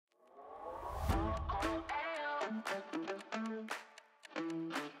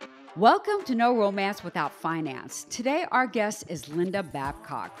Welcome to No Romance Without Finance. Today, our guest is Linda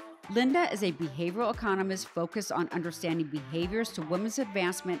Babcock. Linda is a behavioral economist focused on understanding behaviors to women's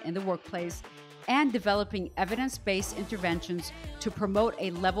advancement in the workplace and developing evidence-based interventions to promote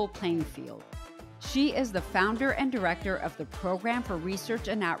a level playing field. She is the founder and director of the Program for Research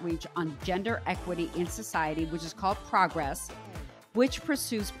and Outreach on Gender Equity in Society, which is called Progress, which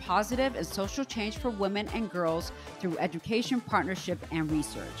pursues positive and social change for women and girls through education, partnership, and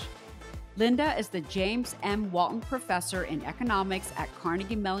research. Linda is the James M. Walton Professor in Economics at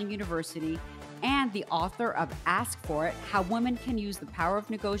Carnegie Mellon University and the author of Ask For It, How Women Can Use the Power of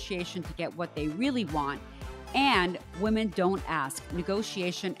Negotiation to Get What They Really Want, and Women Don't Ask,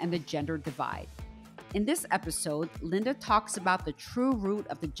 Negotiation and the Gender Divide. In this episode, Linda talks about the true root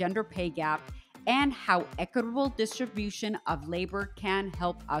of the gender pay gap and how equitable distribution of labor can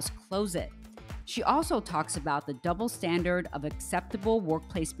help us close it. She also talks about the double standard of acceptable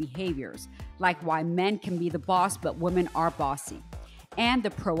workplace behaviors, like why men can be the boss but women are bossy, and the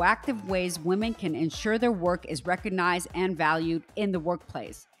proactive ways women can ensure their work is recognized and valued in the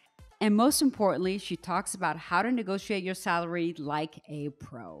workplace. And most importantly, she talks about how to negotiate your salary like a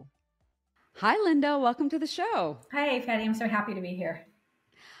pro. Hi, Linda. Welcome to the show. Hi, Pattie. I'm so happy to be here.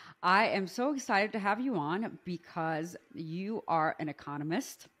 I am so excited to have you on because you are an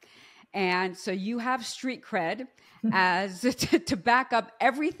economist. And so you have street cred as to back up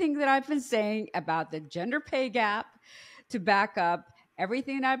everything that I've been saying about the gender pay gap, to back up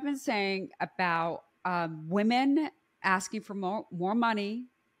everything that I've been saying about women asking for more money,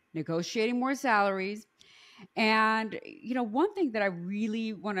 negotiating more salaries. And, you know, one thing that I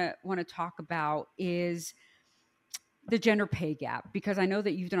really want to talk about is the gender pay gap, because I know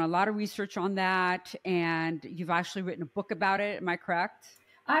that you've done a lot of research on that and you've actually written a book about it. Am I correct?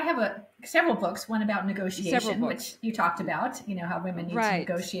 I have several books, one about negotiation, which you talked about, how women need to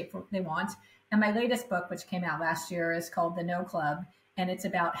negotiate for what they want. And my latest book, which came out last year, is called The No Club. And it's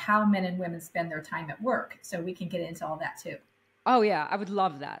about how men and women spend their time at work. So we can get into all that too. Oh, yeah. I would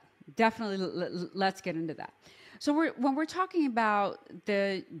love that. Definitely. Let's get into that. So when we're talking about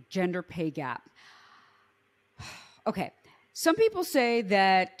the gender pay gap, okay, some people say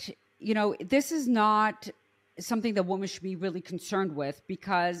that, this is not something that women should be really concerned with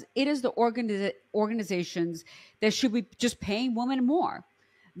because it is the organizations that should be just paying women more,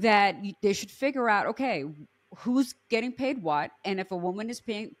 that they should figure out, okay, who's getting paid what, and if a woman is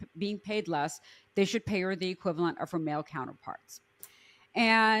being paid less, they should pay her the equivalent of her male counterparts.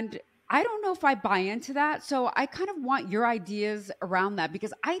 And I don't know if I buy into that, so I kind of want your ideas around that,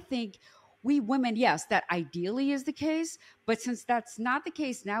 because I think we women, yes, that ideally is the case. But since that's not the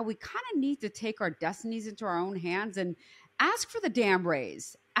case now, we kind of need to take our destinies into our own hands and ask for the damn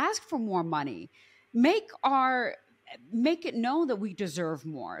raise, ask for more money, make it known that we deserve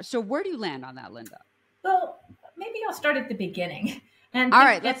more. So where do you land on that, Linda? Well, maybe I'll start at the beginning. All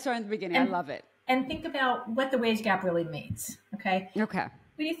right, let's start at the beginning. I love it. And think about what the wage gap really means. Okay.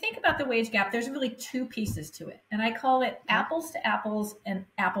 When you think about the wage gap, there's really two pieces to it. And I call it apples to apples and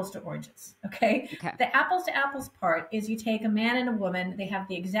apples to oranges. Okay. The apples to apples part is you take a man and a woman, they have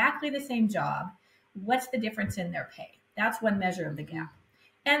exactly the same job. What's the difference in their pay? That's one measure of the gap.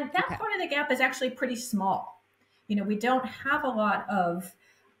 And that part of the gap is actually pretty small. We don't have a lot of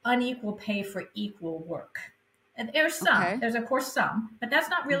unequal pay for equal work. And there's some, there's of course some, but that's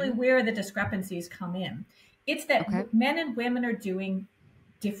not really where the discrepancies come in. It's that men and women are doing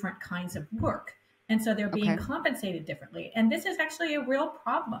different kinds of work. And so they're being compensated differently. And this is actually a real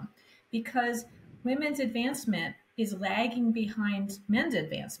problem because women's advancement is lagging behind men's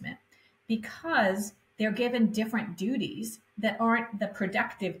advancement because they're given different duties that aren't the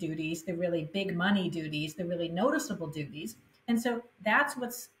productive duties, the really big money duties, the really noticeable duties. And so that's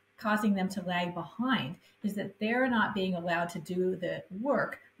what's causing them to lag behind, is that they're not being allowed to do the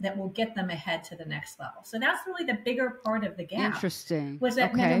work that will get them ahead to the next level. So that's really the bigger part of the gap. Interesting. Was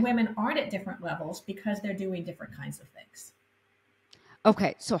that men and women aren't at different levels because they're doing different kinds of things.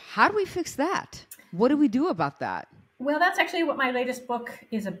 Okay, so how do we fix that? What do we do about that? Well, that's actually what my latest book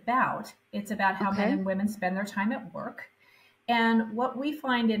is about. It's about how men and women spend their time at work. And what we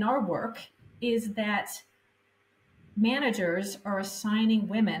find in our work is that managers are assigning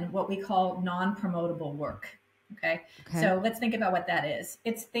women what we call non-promotable work. Okay. So let's think about what that is.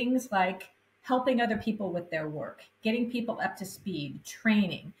 It's things like helping other people with their work, getting people up to speed,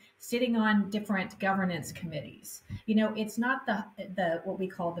 training, sitting on different governance committees. It's not the what we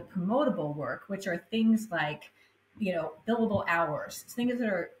call the promotable work, which are things like, billable hours, things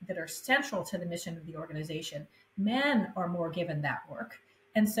that are central to the mission of the organization. Men are more given that work.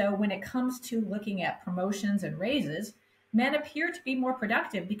 And so when it comes to looking at promotions and raises, men appear to be more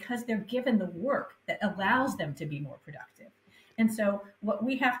productive because they're given the work that allows them to be more productive. And so what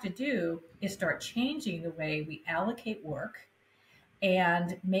we have to do is start changing the way we allocate work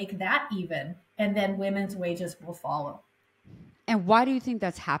and make that even, and then women's wages will follow. And why do you think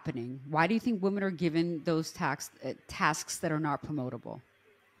that's happening? Why do you think women are given those tasks that are not promotable?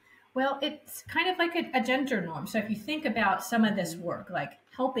 Well, it's kind of like a gender norm. So if you think about some of this work, like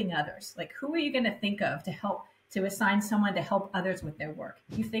helping others, like who are you going to think of to assign someone to help others with their work?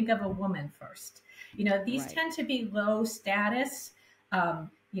 You think of a woman first. These tend to be low status,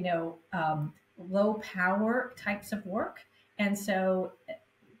 low power types of work. And so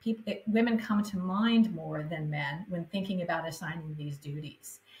women come to mind more than men when thinking about assigning these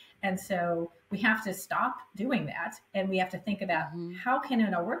duties. And so we have to stop doing that. And we have to think about how can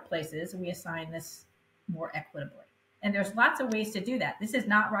in our workplaces we assign this more equitably. And there's lots of ways to do that. This is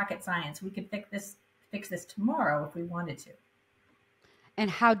not rocket science. We could fix this tomorrow if we wanted to. And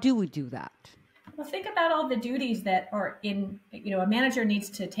how do we do that? Well, think about all the duties that are a manager needs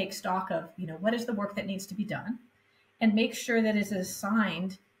to take stock of, what is the work that needs to be done and make sure that it is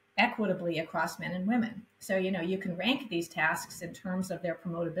assigned equitably across men and women. So, you can rank these tasks in terms of their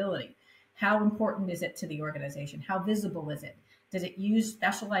promotability. How important is it to the organization? How visible is it? Does it use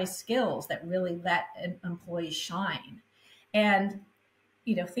specialized skills that really let an employee shine? And,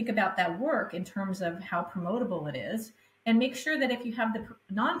 think about that work in terms of how promotable it is, and make sure that if you have the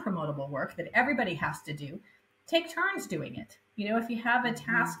non-promotable work that everybody has to do, take turns doing it. If you have a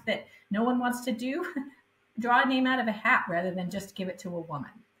task that no one wants to do, draw a name out of a hat rather than just give it to a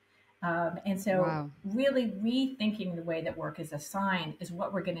woman. And so really rethinking the way that work is assigned is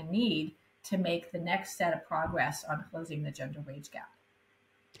what we're going to need to make the next set of progress on closing the gender wage gap.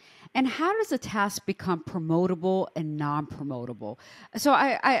 And how does a task become promotable and non-promotable? So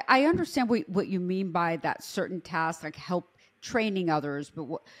I understand what you mean by that certain task, like help training others. But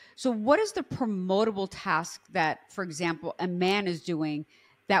what is the promotable task that, for example, a man is doing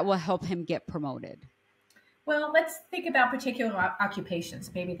that will help him get promoted? Well, let's think about particular occupations.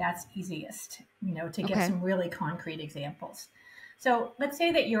 Maybe that's easiest, to get some really concrete examples. So let's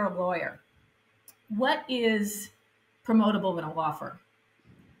say that you're a lawyer. What is promotable in a law firm?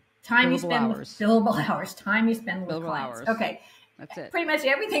 Time you spend with billable hours, time you spend with clients. Okay. That's it. Pretty much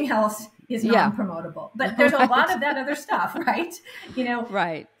everything else is non-promotable, but there's a lot of that other stuff, right?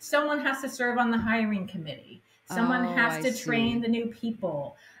 Right. Someone has to serve on the hiring committee. Someone has to train the new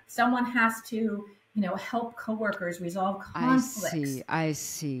people. Someone has to, help coworkers resolve conflicts. I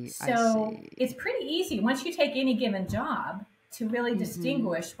see. So it's pretty easy once you take any given job to really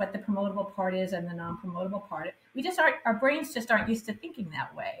distinguish what the promotable part is and the non-promotable part. Our brains just aren't used to thinking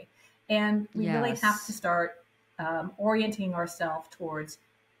that way. And we really have to start orienting ourselves towards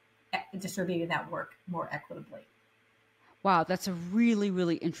distributing that work more equitably. Wow, that's a really,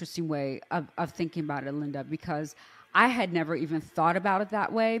 really interesting way of thinking about it, Linda, because I had never even thought about it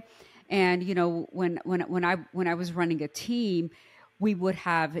that way. And, when I was running a team, we would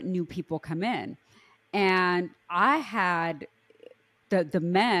have new people come in, and I had the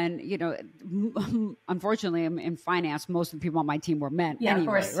men, unfortunately, in finance, most of the people on my team were men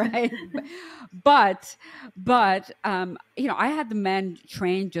anyway, right? but I had the men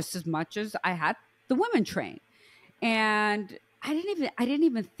trained just as much as I had the women trained. And I didn't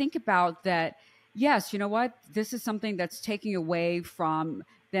even think about that. Yes, you know what? This is something that's taking away from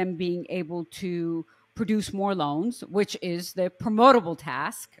them being able to produce more loans, which is the promotable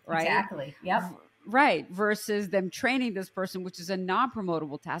task, right? Exactly. Yep. Right. Versus them training this person, which is a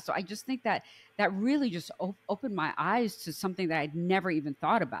non-promotable task. So I just think that really just opened my eyes to something that I'd never even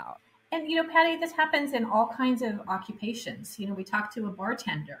thought about. And, Pattie, this happens in all kinds of occupations. We talk to a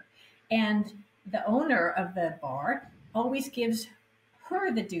bartender, and the owner of the bar always gives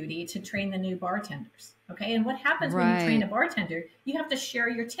her the duty to train the new bartenders. Okay. And what happens when you train a bartender, you have to share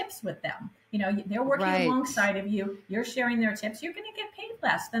your tips with them. They're working alongside of you. You're sharing their tips. You're going to get paid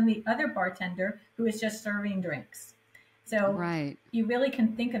less than the other bartender who is just serving drinks. So you really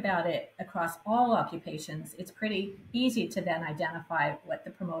can think about it across all occupations. It's pretty easy to then identify what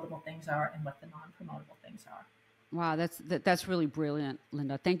the promotable things are and what the non-promotable things are. Wow, that's really brilliant,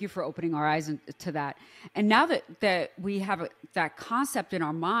 Linda. Thank you for opening our eyes to that. And now that we have that concept in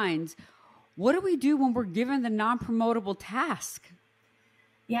our minds, what do we do when we're given the non-promotable task?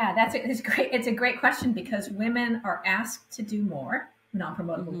 Yeah, it's great. It's a great question because women are asked to do more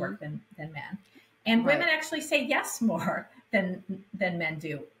non-promotable work than men. And women actually say yes more than men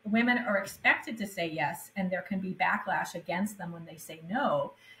do. Women are expected to say yes, and there can be backlash against them when they say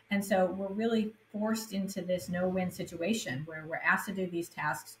no. And so we're really forced into this no-win situation where we're asked to do these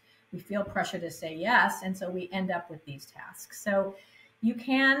tasks. we feel pressure to say yes. And so we end up with these tasks. So you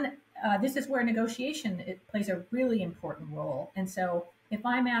can, this is where negotiation, it plays a really important role. And so if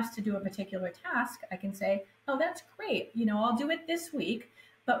I'm asked to do a particular task, I can say, oh, that's great. I'll do it this week,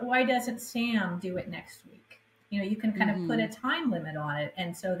 but why doesn't Sam do it next week? You can kind of put a time limit on it,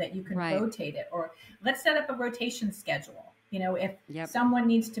 and so that you can rotate it. Or let's set up a rotation schedule. If someone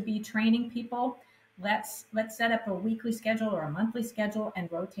needs to be training people, let's set up a weekly schedule or a monthly schedule and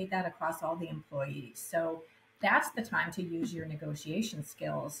rotate that across all the employees. So that's the time to use your negotiation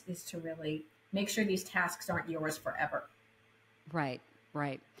skills, is to really make sure these tasks aren't yours forever. Right.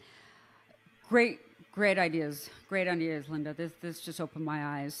 Great ideas. Great ideas, Linda. This just opened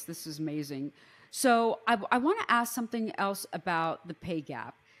my eyes. This is amazing. So I want to ask something else about the pay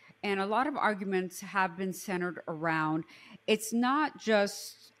gap. And a lot of arguments have been centered around, it's not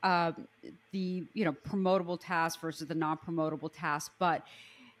just the promotable task versus the non-promotable task, but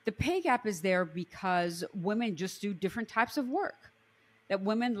the pay gap is there because women just do different types of work that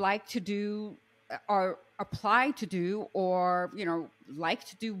women like to do, or apply to do, or like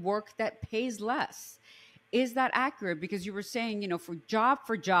to do work that pays less. Is that accurate? Because you were saying, for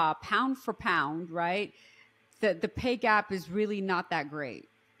job, pound for pound, right? The pay gap is really not that great.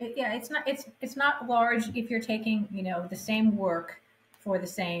 Yeah, it's not large if you're taking, the same work for the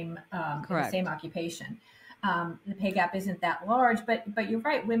same occupation. The pay gap isn't that large, but you're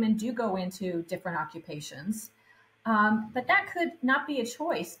right. Women do go into different occupations. But that could not be a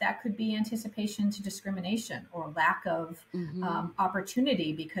choice. That could be anticipation to discrimination or lack of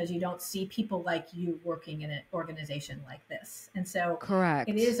opportunity because you don't see people like you working in an organization like this. And so correct.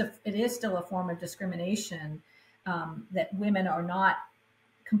 It is still a form of discrimination that women are not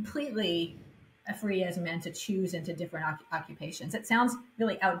completely free as men to choose into different occupations. It sounds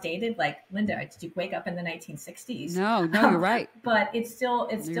really outdated. Like, Linda, did you wake up in the 1960s? No, you're right. But it still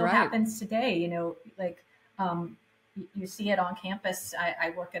happens today. You see it on campus.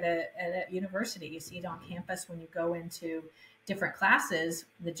 I work at a university. You see it on campus when you go into different classes.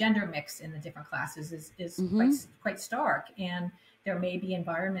 The gender mix in the different classes is quite stark. And there may be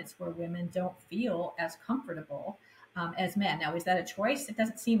environments where women don't feel as comfortable as men. Now, is that a choice? It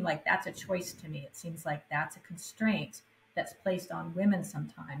doesn't seem like that's a choice to me. It seems like that's a constraint that's placed on women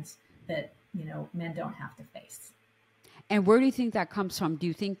sometimes that, men don't have to face. And where do you think that comes from? Do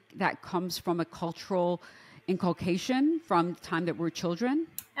you think that comes from a cultural inculcation from the time that we're children?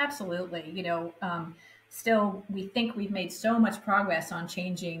 Absolutely. Still, we think we've made so much progress on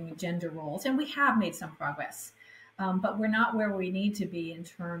changing gender roles, and we have made some progress. But we're not where we need to be in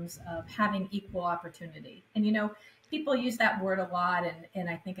terms of having equal opportunity. And, people use that word a lot, and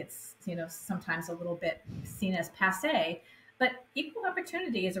I think it's, sometimes a little bit seen as passé. But equal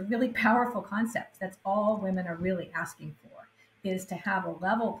opportunity is a really powerful concept. That's all women are really asking for, is to have a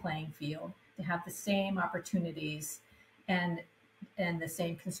level playing field, to have the same opportunities and the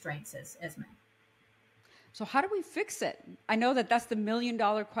same constraints as men. So how do we fix it? I know that's the $1 million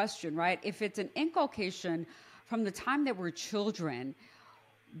question, right? If it's an inculcation from the time that we're children,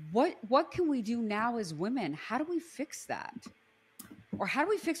 what can we do now as women? How do we fix that? Or how do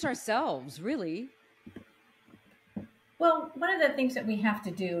we fix ourselves, really? Well, one of the things that we have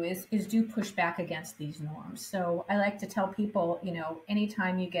to do is do push back against these norms. So I like to tell people,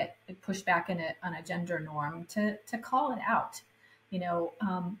 anytime you get pushback on a gender norm, to call it out.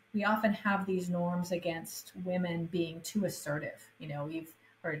 We often have these norms against women being too assertive. We've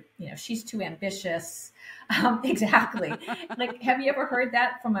heard, she's too ambitious. Exactly. Like, have you ever heard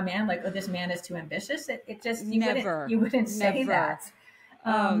that from a man? Like, oh, this man is too ambitious. It just, you wouldn't say that.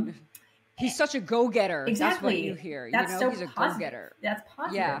 He's such a go-getter. Exactly. That's what you hear. That's so he's a positive. go-getter. That's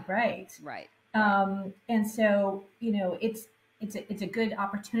positive, yeah. Right. Right. And so, it's a good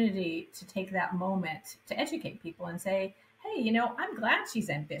opportunity to take that moment to educate people and say, hey, I'm glad she's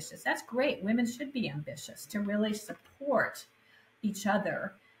ambitious. That's great. Women should be ambitious, to really support each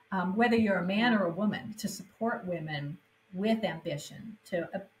other, whether you're a man or a woman, to support women with ambition, to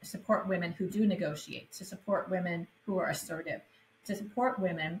support women who do negotiate, to support women who are assertive, to support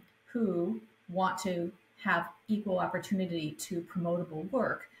women who want to have equal opportunity to promotable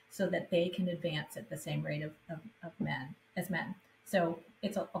work so that they can advance at the same rate of men. So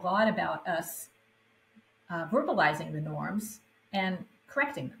it's a lot about us verbalizing the norms and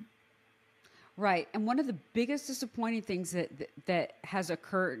correcting them. Right. And one of the biggest disappointing things that has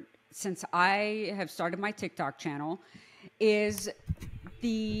occurred since I have started my TikTok channel is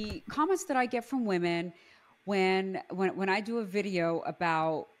the comments that I get from women when I do a video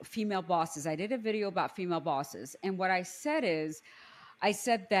about female bosses. I did a video about female bosses. And what I said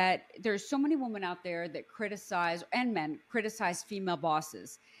that there's so many women out there that criticize, and men criticize, female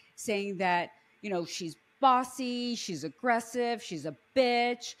bosses, saying that, she's bossy, she's aggressive, she's a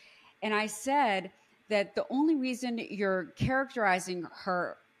bitch. And I said that the only reason you're characterizing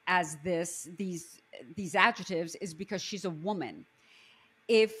her as these adjectives is because she's a woman.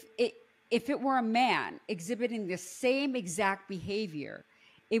 If it were a man exhibiting the same exact behavior,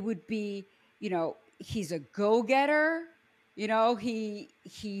 it would be, he's a go-getter, he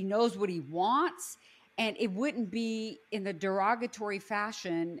knows what he wants, and it wouldn't be in the derogatory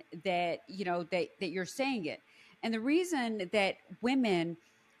fashion that, that you're saying it. And the reason that women,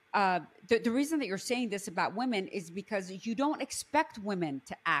 the reason that you're saying this about women is because you don't expect women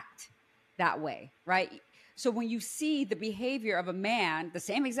to act that way, right? So when you see the behavior of a man, the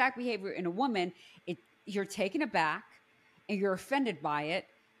same exact behavior in a woman, you're taken aback and you're offended by it.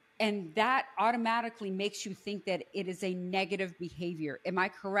 And that automatically makes you think that it is a negative behavior. Am I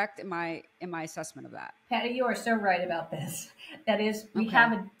correct in my assessment of that? Pattie, you are so right about this. That is, we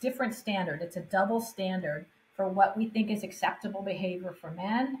have a different standard. It's a double standard for what we think is acceptable behavior for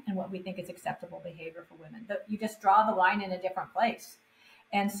men and what we think is acceptable behavior for women. You just draw the line in a different place.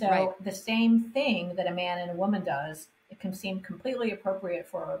 And so the same thing that a man and a woman does, it can seem completely appropriate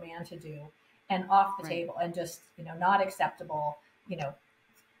for a man to do and off the table and just, not acceptable.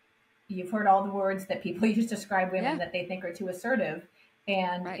 You've heard all the words that people use to describe women that they think are too assertive.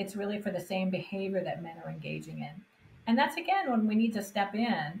 And it's really for the same behavior that men are engaging in. And that's, again, when we need to step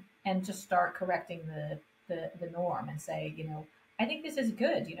in and just start correcting the norm and say, I think this is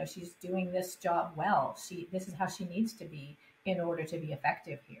good. She's doing this job well. This is how she needs to be in order to be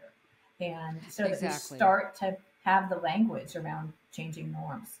effective here. And so that we start to have the language around changing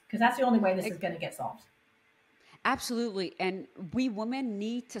norms, because that's the only way this is going to get solved. Absolutely. And we women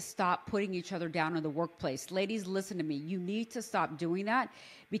need to stop putting each other down in the workplace. Ladies, listen to me. You need to stop doing that,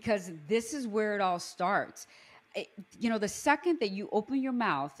 because this is where it all starts. The second that you open your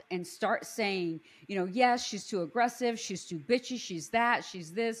mouth and start saying, yes, she's too aggressive, she's too bitchy, she's that,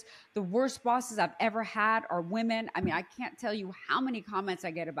 she's this, the worst bosses I've ever had are women. I mean, I can't tell you how many comments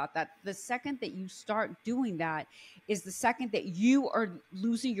I get about that. The second that you start doing that is the second that you are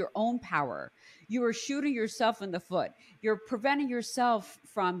losing your own power. You are shooting yourself in the foot. You're preventing yourself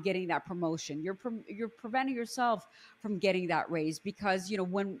from getting that promotion. You're preventing yourself from getting that raise, because,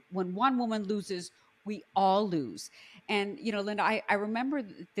 when one woman loses, we all lose. And, Linda, I remember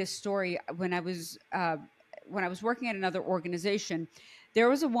this story when I was working at another organization. There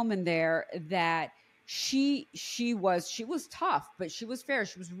was a woman there that she was tough, but she was fair.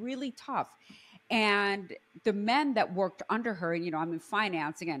 She was really tough. And the men that worked under her, and, I'm in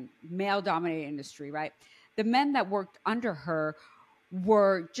finance, again, male dominated industry, right? The men that worked under her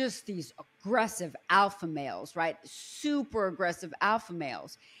were just these aggressive alpha males, right? Super aggressive alpha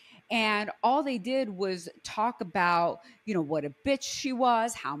males. And all they did was talk about, what a bitch she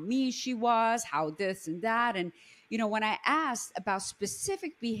was, how mean she was, how this and that. And, when I asked about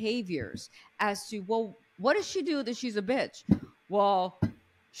specific behaviors as to, well, what does she do that she's a bitch? Well,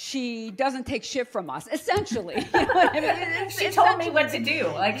 she doesn't take shit from us, essentially. You know what I mean? She told me what to do.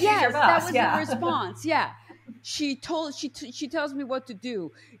 Like, she's your boss. That was the response. Yeah. She tells me what to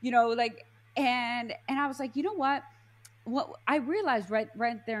do, and I was like, you know what I realized right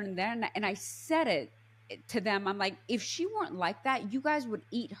there and then, and I said it to them. I'm like, if she weren't like that, you guys would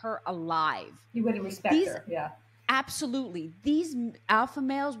eat her alive. You wouldn't respect her. Yeah. Absolutely. These alpha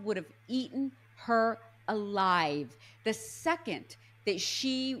males would have eaten her alive. The second that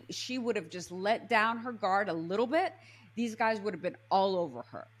she would have just let down her guard a little bit, these guys would have been all over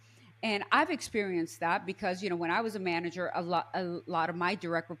her. And I've experienced that because, when I was a manager, a lot of my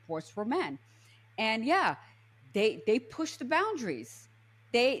direct reports were men. And they pushed the boundaries.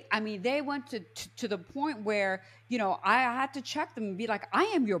 They went to the point where, I had to check them and be like, I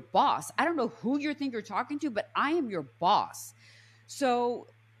am your boss. I don't know who you think you're talking to, but I am your boss. So,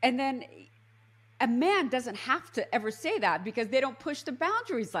 and then a man doesn't have to ever say that because they don't push the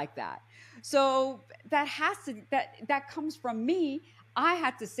boundaries like that. So that comes from me. I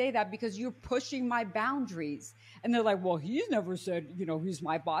had to say that because you're pushing my boundaries. And they're like, well, he's never said, he's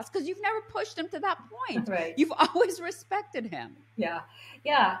my boss, because you've never pushed him to that point. Right. You've always respected him. Yeah.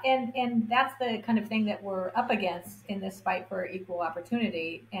 Yeah. And that's the kind of thing that we're up against in this fight for equal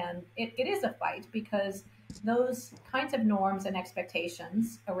opportunity. And it is a fight because those kinds of norms and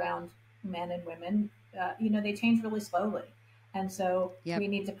expectations around men and women, they change really slowly. And so we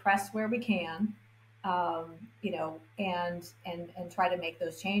need to press where we can, and try to make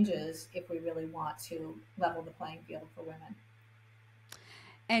those changes if we really want to level the playing field for women.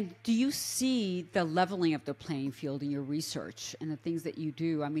 And do you see the leveling of the playing field in your research and the things that you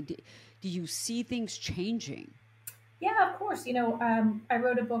do? I mean, do you see things changing? Yeah, of course. I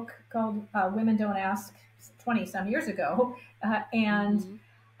wrote a book called Women Don't Ask 20 some years ago. And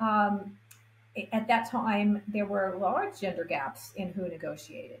um, at that time, there were large gender gaps in who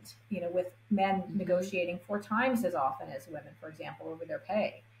negotiated, with men negotiating 4 times as often as women, for example, over their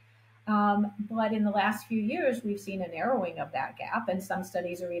pay. But in the last few years, we've seen a narrowing of that gap, and some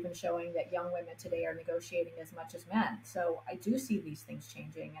studies are even showing that young women today are negotiating as much as men. So I do see these things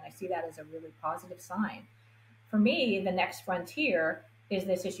changing, and I see that as a really positive sign. For me, the next frontier is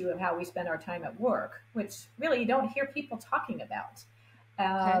this issue of how we spend our time at work, which really you don't hear people talking about.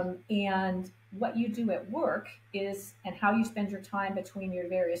 And what you do at work is, and how you spend your time between your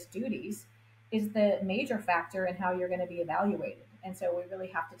various duties, is the major factor in how you're going to be evaluated. And so we really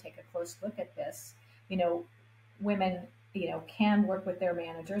have to take a close look at this. Women, can work with their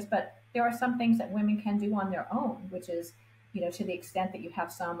managers, but there are some things that women can do on their own, which is, to the extent that you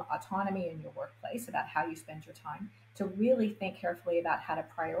have some autonomy in your workplace about how you spend your time, to really think carefully about how to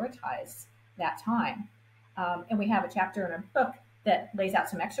prioritize that time. And we have a chapter in our book that lays out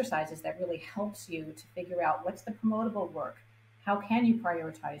some exercises that really helps you to figure out what's the promotable work, how can you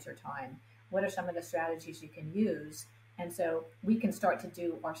prioritize your time, what are some of the strategies you can use, and so we can start to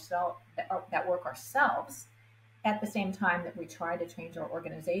do that work ourselves at the same time that we try to change our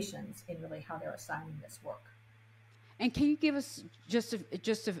organizations in really how they're assigning this work. And can you give us just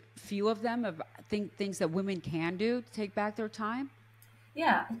a few of them of things that women can do to take back their time?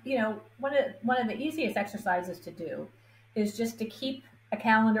 Yeah, one of the easiest exercises to do is just to keep a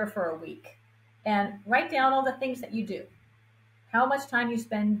calendar for a week and write down all the things that you do, how much time you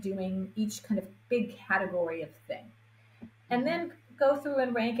spend doing each kind of big category of thing, and then go through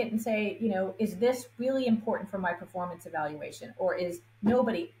and rank it and say, is this really important for my performance evaluation, or is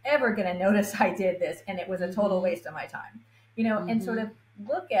nobody ever going to notice I did this and it was a total waste of my time, and sort of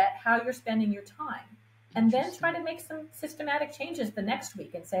look at how you're spending your time, and then try to make some systematic changes the next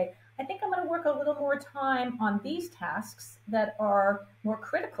week and say, I think I'm going to work a little more time on these tasks that are more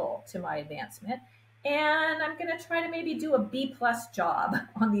critical to my advancement. And I'm going to try to maybe do a B+ job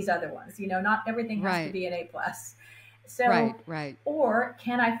on these other ones. Not everything has to be an A+. So, or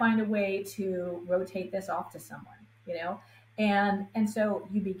can I find a way to rotate this off to someone, And so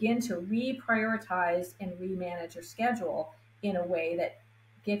you begin to reprioritize and remanage your schedule in a way that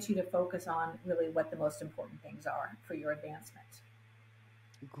gets you to focus on really what the most important things are for your advancement.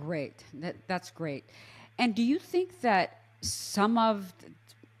 Great. That's great. And do you think that some of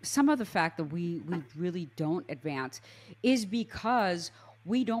the fact that we really don't advance is because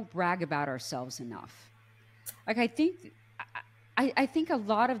we don't brag about ourselves enough? Like, I think a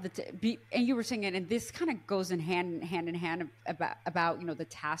lot of and you were saying it, and this kind of goes hand in hand about the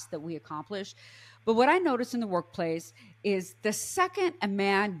tasks that we accomplish. But what I notice in the workplace is the second a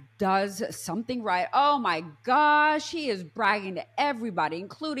man does something right, oh my gosh, he is bragging to everybody,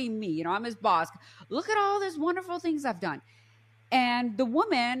 including me. I'm his boss. Look at all these wonderful things I've done. And the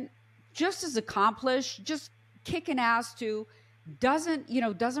woman, just as accomplished, just kicking ass too, doesn't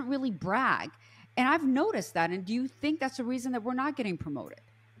really brag. And I've noticed that. And do you think that's the reason that we're not getting promoted?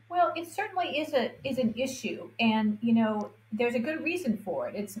 Well, it certainly is an issue, and there's a good reason for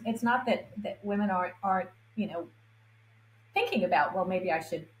it. It's not that women aren't thinking about, well, maybe I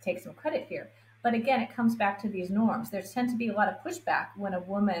should take some credit here. But again, it comes back to these norms. There tends to be a lot of pushback when a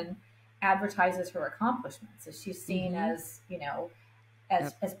woman advertises her accomplishments. Is she's seen as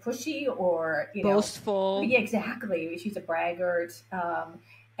as pushy or boastful? Yeah, exactly. She's a braggart.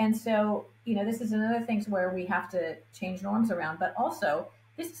 And so, this is another thing where we have to change norms around, but also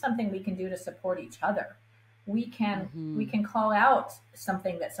this is something we can do to support each other. We can call out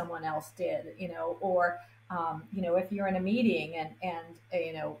something that someone else did, or, if you're in a meeting and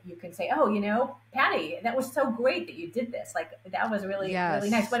you can say, oh, Pattie, that was so great that you did this. Like, that was really, really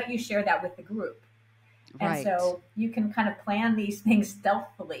nice. Why don't you share that with the group? And so you can kind of plan these things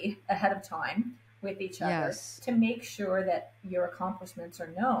stealthily ahead of time with each other to make sure that your accomplishments are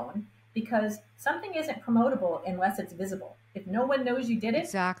known, because something isn't promotable unless it's visible. If no one knows you did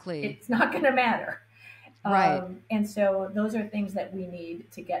it, it's not going to matter. Right. And so those are things that we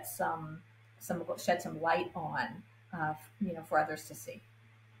need to get shed some light on, for others to see.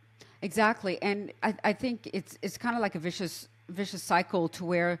 Exactly. And I think it's kind of like a vicious cycle to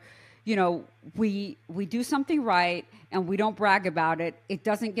where, we do something right and we don't brag about it. It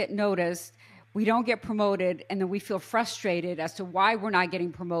doesn't get noticed. We don't get promoted, and then we feel frustrated as to why we're not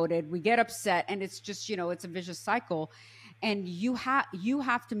getting promoted. We get upset, and it's just, it's a vicious cycle. and you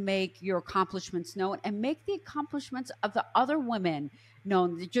have to make your accomplishments known and make the accomplishments of the other women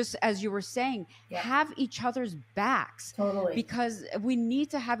known. Just as you were saying, have each other's backs. Totally. Because we need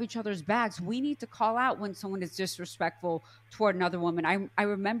to have each other's backs. We need to call out when someone is disrespectful toward another woman. I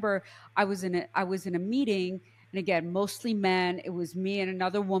remember I was in a meeting, and again, mostly men. It was me and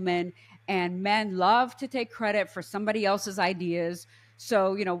another woman, and men love to take credit for somebody else's ideas.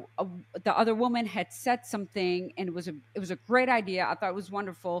 So, the other woman had said something, and it was a great idea. I thought it was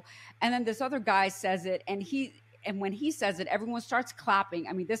wonderful. And then this other guy says it, and when he says it, everyone starts clapping.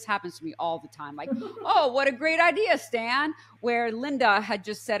 I mean, this happens to me all the time. Like, oh, what a great idea, Stan, where Linda had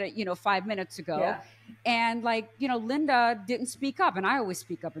just said it, 5 minutes ago. Yeah. And Linda didn't speak up, and I always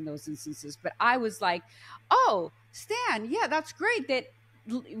speak up in those instances. But I was like, oh, Stan, yeah, that's great that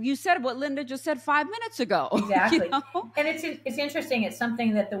you said what Linda just said 5 minutes ago. Exactly. And it's interesting. It's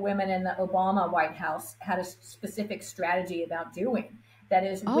something that the women in the Obama White House had a specific strategy about doing. That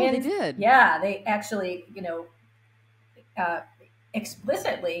is, they did. Yeah, they actually,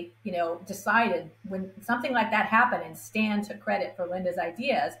 explicitly, decided when something like that happened and Stan took credit for Linda's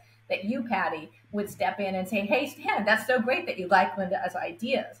ideas, that you, Pattie, would step in and say, hey, Stan, that's so great that you like Linda's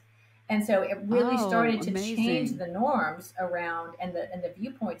ideas. And so it really started to change the norms around and the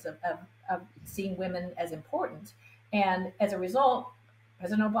viewpoints of seeing women as important. And as a result,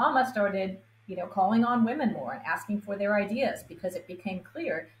 President Obama started, calling on women more and asking for their ideas, because it became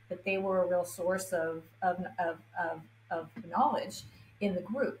clear that they were a real source of knowledge in the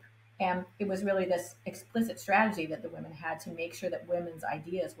group. And it was really this explicit strategy that the women had to make sure that women's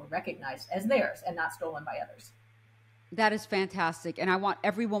ideas were recognized as theirs and not stolen by others. That is fantastic. And I want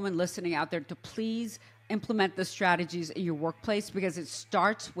every woman listening out there to please implement the strategies in your workplace, because it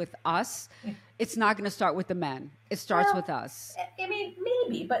starts with us. It's not going to start with the men. It starts with us. I mean,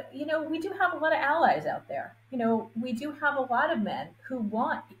 maybe, but, we do have a lot of allies out there. We do have a lot of men who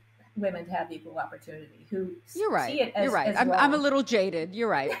want women to have equal opportunity, who see it as, you're right. as I'm a little jaded. You're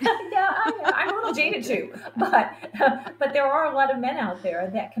right. Yeah, I'm a little jaded too, but there are a lot of men out there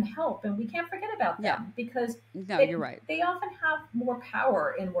that can help, and we can't forget about them, because you're right. They often have more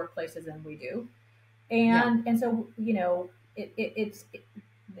power in workplaces than we do, and so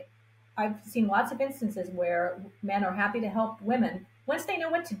I've seen lots of instances where men are happy to help women once they know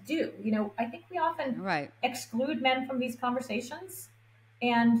what to do. I think we often exclude men from these conversations.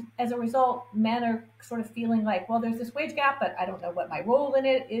 And as a result, men are sort of feeling like, well, there's this wage gap, but I don't know what my role in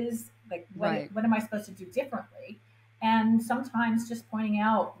it is. Like, what am I supposed to do differently? And sometimes just pointing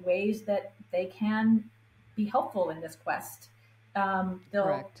out ways that they can be helpful in this quest.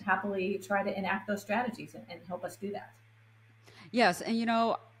 They'll happily try to enact those strategies and help us do that. Yes.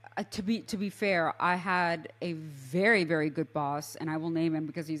 And, to be fair, I had a very, very good boss, and I will name him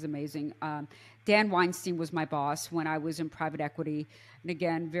because he's amazing. Dan Weinstein was my boss when I was in private equity. And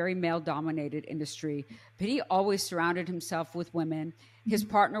again, very male-dominated industry. But he always surrounded himself with women. His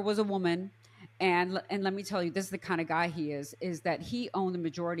partner was a woman. And let me tell you, this is the kind of guy he is that he owned the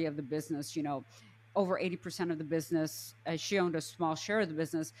majority of the business, over 80% of the business. She owned a small share of the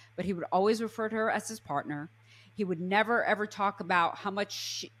business, but he would always refer to her as his partner. He would never, ever talk about how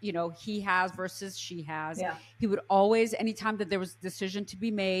much, he has versus she has. Yeah. He would always, anytime that there was a decision to be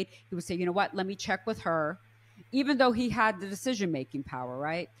made, he would say, you know what, let me check with her, even though he had the decision-making power,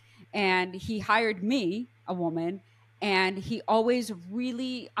 right? And he hired me, a woman, and he always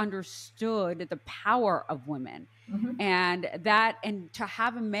really understood the power of women. Mm-hmm. And to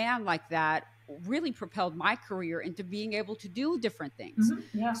have a man like that really propelled my career into being able to do different things.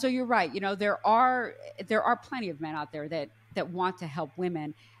 Mm-hmm. Yeah. So you're right. There are plenty of men out there that want to help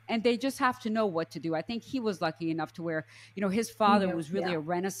women, and they just have to know what to do. I think he was lucky enough to where, his father was really a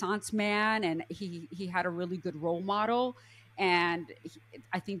Renaissance man, and he had a really good role model. And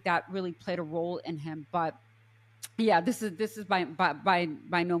I think that really played a role in him. But yeah, this is by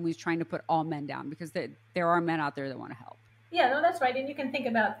no means trying to put all men down, because there are men out there that want to help. Yeah, no, that's right. And you can think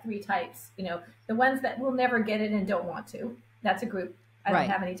about three types. The ones that will never get it and don't want to. That's a group I don't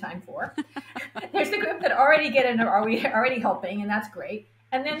have any time for. There's the group that already get it and are already helping, and that's great.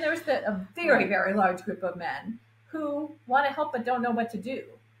 And then there's a very, very large group of men who want to help but don't know what to do.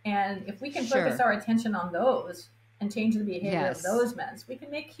 And if we can focus our attention on those and change the behavior of those men, we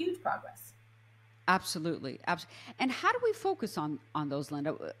can make huge progress. Absolutely. And how do we focus on those,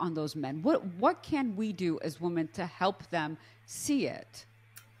 Linda, on those men? What can we do as women to help them see it?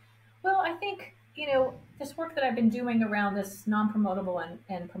 Well, I think, this work that I've been doing around this non-promotable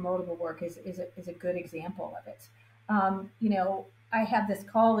and promotable work is a good example of it. I have this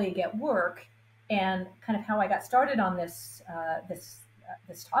colleague at work, and kind of how I got started on this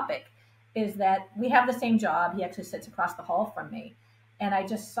topic is that we have the same job. He actually sits across the hall from me. And I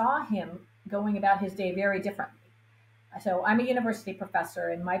just saw him going about his day very differently. So I'm a university professor,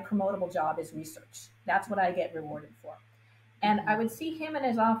 and my promotable job is research. That's what I get rewarded for. And I would see him in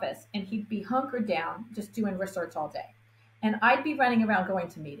his office, and he'd be hunkered down just doing research all day. And I'd be running around going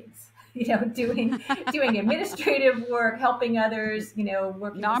to meetings, doing administrative work, helping others,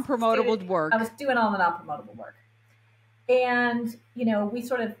 working non-promotable work. I was doing all the non-promotable work. And, we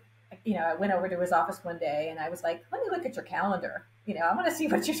sort of, I went over to his office one day, and I was like, let me look at your calendar. I want to see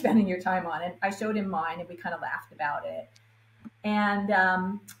what you're spending your time on. And I showed him mine, and we kind of laughed about it.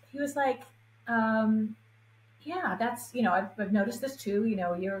 And he was like, yeah, that's, I've noticed this too.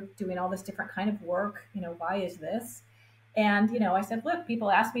 You're doing all this different kind of work. Why is this? And, I said, look,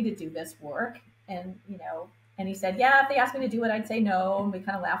 people ask me to do this work. And, and he said, yeah, if they asked me to do it, I'd say no. And we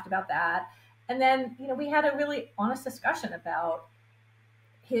kind of laughed about that. And then, we had a really honest discussion about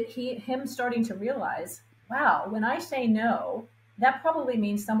him starting to realize, wow, when I say no, that probably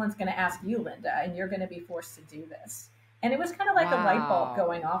means someone's going to ask you, Linda, and you're going to be forced to do this. And it was kind of like a light bulb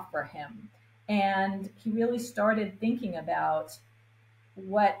going off for him. And he really started thinking about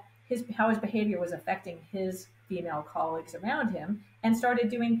how his behavior was affecting his female colleagues around him, and started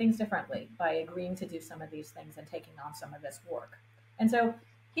doing things differently by agreeing to do some of these things and taking on some of this work. And so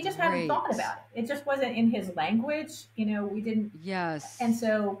he just hadn't thought about it. It just wasn't in his language. We didn't. Yes. And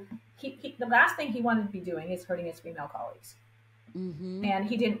so the last thing he wanted to be doing is hurting his female colleagues. Mm-hmm. And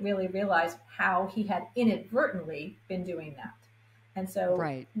he didn't really realize how he had inadvertently been doing that. And so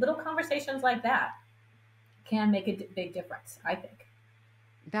little conversations like that can make a big difference, I think.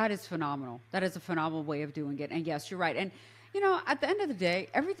 That is phenomenal. That is a phenomenal way of doing it. And yes, you're right. And, at the end of the day,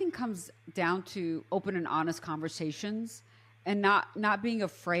 everything comes down to open and honest conversations, and not being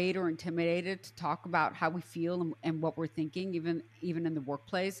afraid or intimidated to talk about how we feel and what we're thinking, even in the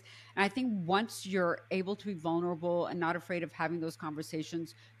workplace. And I think once you're able to be vulnerable and not afraid of having those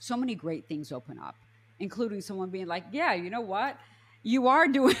conversations, so many great things open up, including someone being like, yeah, you know what? You are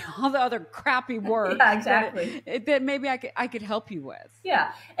doing all the other crappy work. Yeah, exactly. That maybe I could help you with.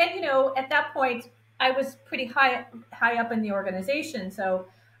 Yeah. And, at that point, I was pretty high up in the organization. So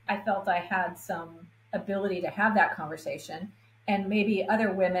I felt I had some ability to have that conversation, and maybe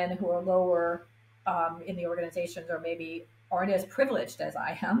other women who are lower in the organizations, or maybe aren't as privileged as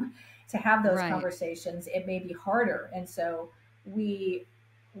I am, to have those conversations. It may be harder. And so we,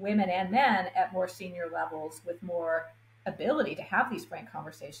 women and men at more senior levels with more ability to have these frank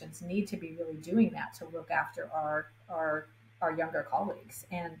conversations, need to be really doing that to look after our younger colleagues.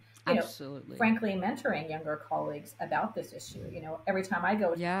 And absolutely, frankly, mentoring younger colleagues about this issue. Every time I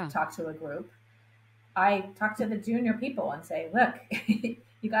go talk to a group, I talk to the junior people and say, look,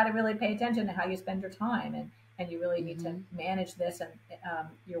 you got to really pay attention to how you spend your time, and you really need to manage this and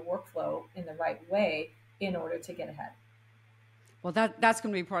your workflow in the right way in order to get ahead. Well, that's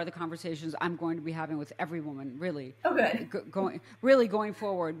going to be part of the conversations I'm going to be having with every woman, really. Oh, good. Going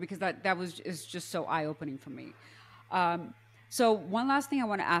forward, because is just so eye-opening for me. So one last thing I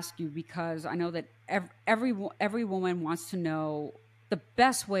want to ask you, because I know that every woman wants to know the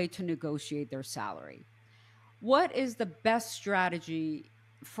best way to negotiate their salary. What is the best strategy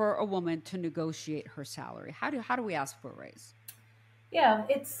for a woman to negotiate her salary? How do we ask for a raise? Yeah,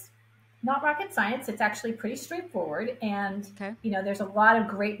 it's not rocket science. It's actually pretty straightforward. And, there's a lot of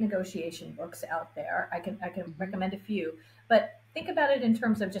great negotiation books out there. I can recommend a few, but think about it in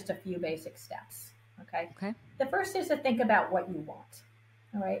terms of just a few basic steps. Okay. The first is to think about what you want.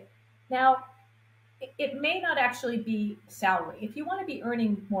 All right. Now, it may not actually be salary. If you want to be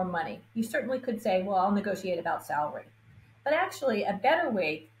earning more money, you certainly could say, well, I'll negotiate about salary. But actually, a better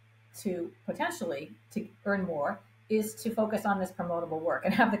way to potentially to earn more is to focus on this promotable work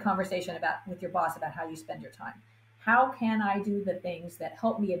and have the conversation with your boss about how you spend your time. How can I do the things that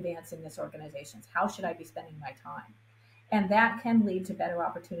help me advance in this organization? How should I be spending my time? And that can lead to better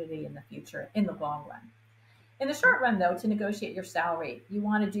opportunity in the future, in the long run. In the short run, though, to negotiate your salary, you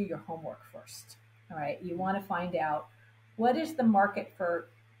want to do your homework first. All right. You want to find out, what is the market for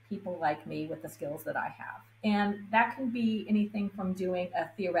people like me with the skills that I have? And that can be anything from doing a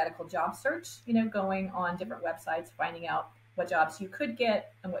theoretical job search, going on different websites, finding out what jobs you could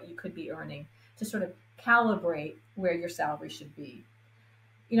get and what you could be earning to sort of calibrate where your salary should be.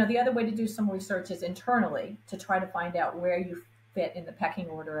 The other way to do some research is internally, to try to find out where you fit in the pecking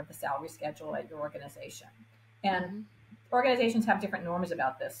order of the salary schedule at your organization. And organizations have different norms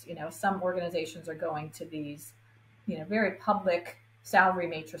about this. Some organizations are going to these, very public salary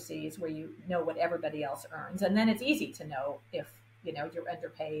matrices where you know what everybody else earns. And then it's easy to know if, you're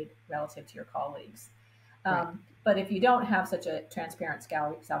underpaid relative to your colleagues. But if you don't have such a transparent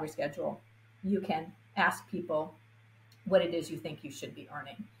salary schedule, you can ask people what it is you think you should be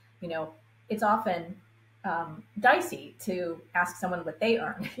earning. It's often dicey to ask someone what they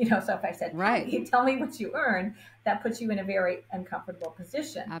earn. So if I said, right, Pattie, tell me what you earn, that puts you in a very uncomfortable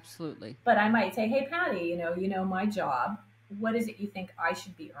position. Absolutely. But I might say, hey, Pattie, my job. What is it you think I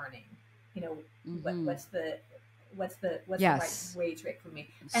should be earning? What's the yes. right wage rate for me?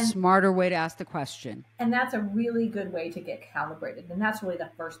 And smarter way to ask the question. And that's a really good way to get calibrated. And that's really the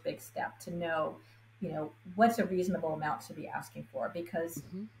first big step, to know, what's a reasonable amount to be asking for, because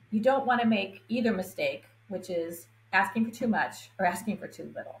you don't want to make either mistake, which is asking for too much or asking for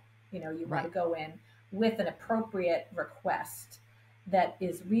too little. You want to go in with an appropriate request that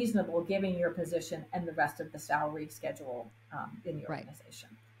is reasonable given your position and the rest of the salary schedule in the organization.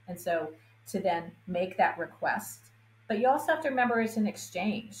 And so to then make that request, but you also have to remember it's an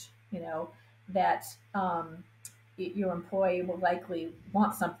exchange, that your employee will likely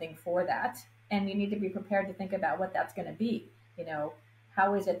want something for that. And you need to be prepared to think about what that's going to be.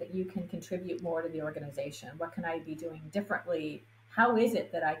 How is it that you can contribute more to the organization? What can I be doing differently? How is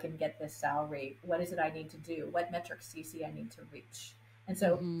it that I can get this salary? What is it I need to do? What metrics do you see I need to reach? And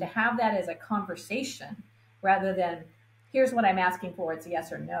so to have that as a conversation, rather than here's what I'm asking for, it's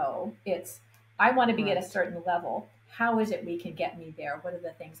yes or no. It's I want to be at a certain level. How is it we can get me there? What are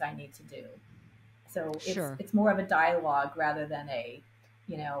the things I need to do? So it's more of a dialogue rather than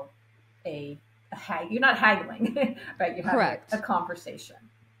you're not haggling, right? You have a conversation.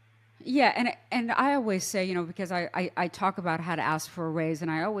 Yeah. And I always say, because I talk about how to ask for a raise,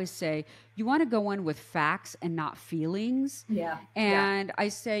 and I always say, you want to go in with facts and not feelings. Yeah. And I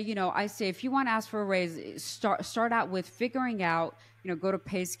say, if you want to ask for a raise, start out with figuring out, go to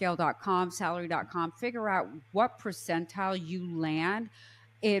payscale.com, salary.com, figure out what percentile you land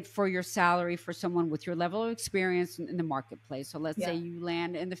it for your salary for someone with your level of experience in the marketplace. So let's say you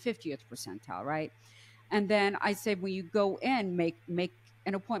land in the 50th percentile, right? And then I say, when you go in, make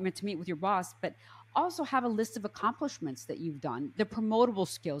an appointment to meet with your boss, but also have a list of accomplishments that you've done, the promotable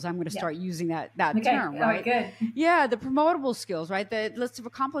skills. I'm going to start using that term, right? Good. Yeah, the promotable skills, right? The list of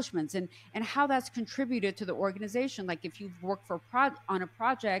accomplishments and how that's contributed to the organization. Like if you've worked on a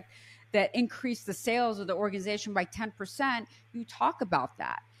project that increased the sales of the organization by 10%, you talk about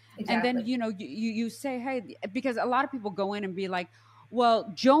that. Exactly. And then, you say, hey, because a lot of people go in and be like,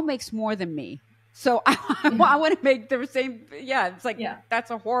 well, Joe makes more than me, so I want to make the same. Yeah. It's like,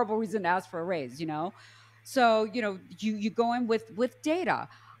 that's a horrible reason to ask for a raise, So, you go in with data,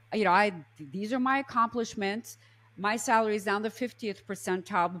 these are my accomplishments. My salary is down the 50th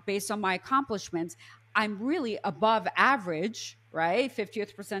percentile, but based on my accomplishments, I'm really above average, right?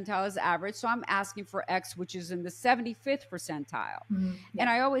 50th percentile is average. So I'm asking for X, which is in the 75th percentile. And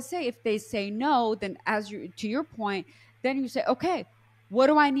I always say, if they say no, then to your point, then you say, okay, what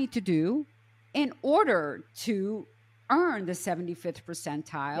do I need to do in order to earn the 75th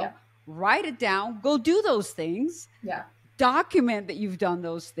percentile? Write it down, go do those things. Document that you've done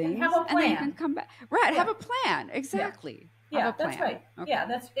those things. And have a plan. And then you can come back. Right. Have a plan. Exactly. Yeah, that's right. Okay. Yeah,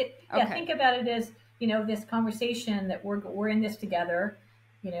 that's it. Yeah, think about it as, this conversation that we're in this together.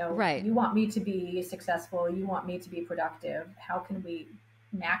 Right. You want me to be successful. You want me to be productive. How can we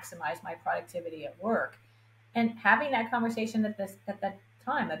maximize my productivity at work? And having that conversation at that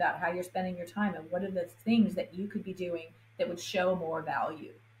time about how you're spending your time and what are the things that you could be doing that would show more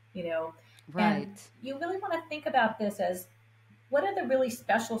value, Right. And you really want to think about this as, what are the really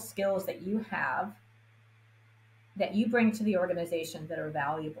special skills that you have that you bring to the organization that are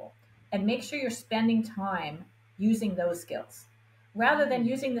valuable, and make sure you're spending time using those skills rather than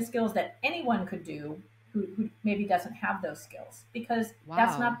using the skills that anyone could do who maybe doesn't have those skills, because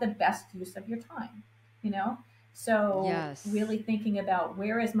that's not the best use of your time, So really thinking about,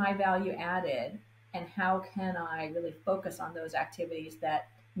 where is my value added and how can I really focus on those activities that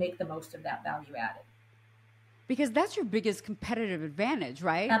make the most of that value added. Because that's your biggest competitive advantage,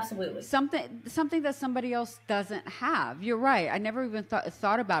 right? Absolutely. Something that somebody else doesn't have. You're right. I never even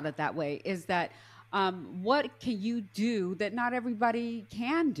thought about it that way, is that what can you do that not everybody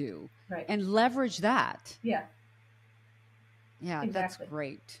can do? Right. And leverage that. Yeah. Yeah, exactly. That's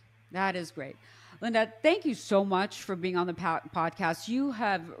great. That is great. Linda, thank you so much for being on the podcast. You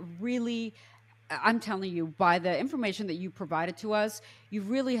have really, I'm telling you, by the information that you provided to us, you've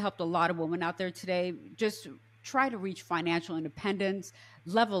really helped a lot of women out there today just try to reach financial independence,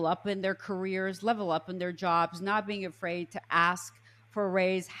 level up in their careers, level up in their jobs, not being afraid to ask for a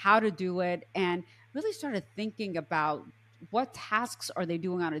raise, how to do it, and really started thinking about what tasks are they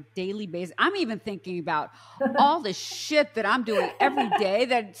doing on a daily basis. I'm even thinking about all the shit that I'm doing every day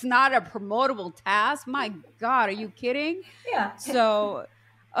that's not a promotable task. My God, are you kidding? Yeah. So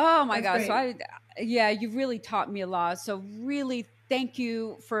Oh my gosh. So you've really taught me a lot. So really thank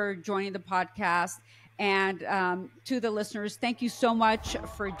you for joining the podcast. And to the listeners, thank you so much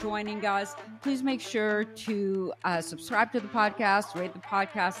for joining us. Please make sure to subscribe to the podcast, rate the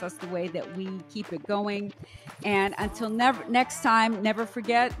podcast. That's the way that we keep it going. And until next time, never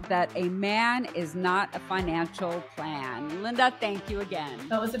forget that a man is not a financial plan. Linda, thank you again.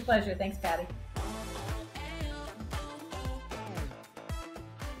 That was a pleasure. Thanks, Pattie.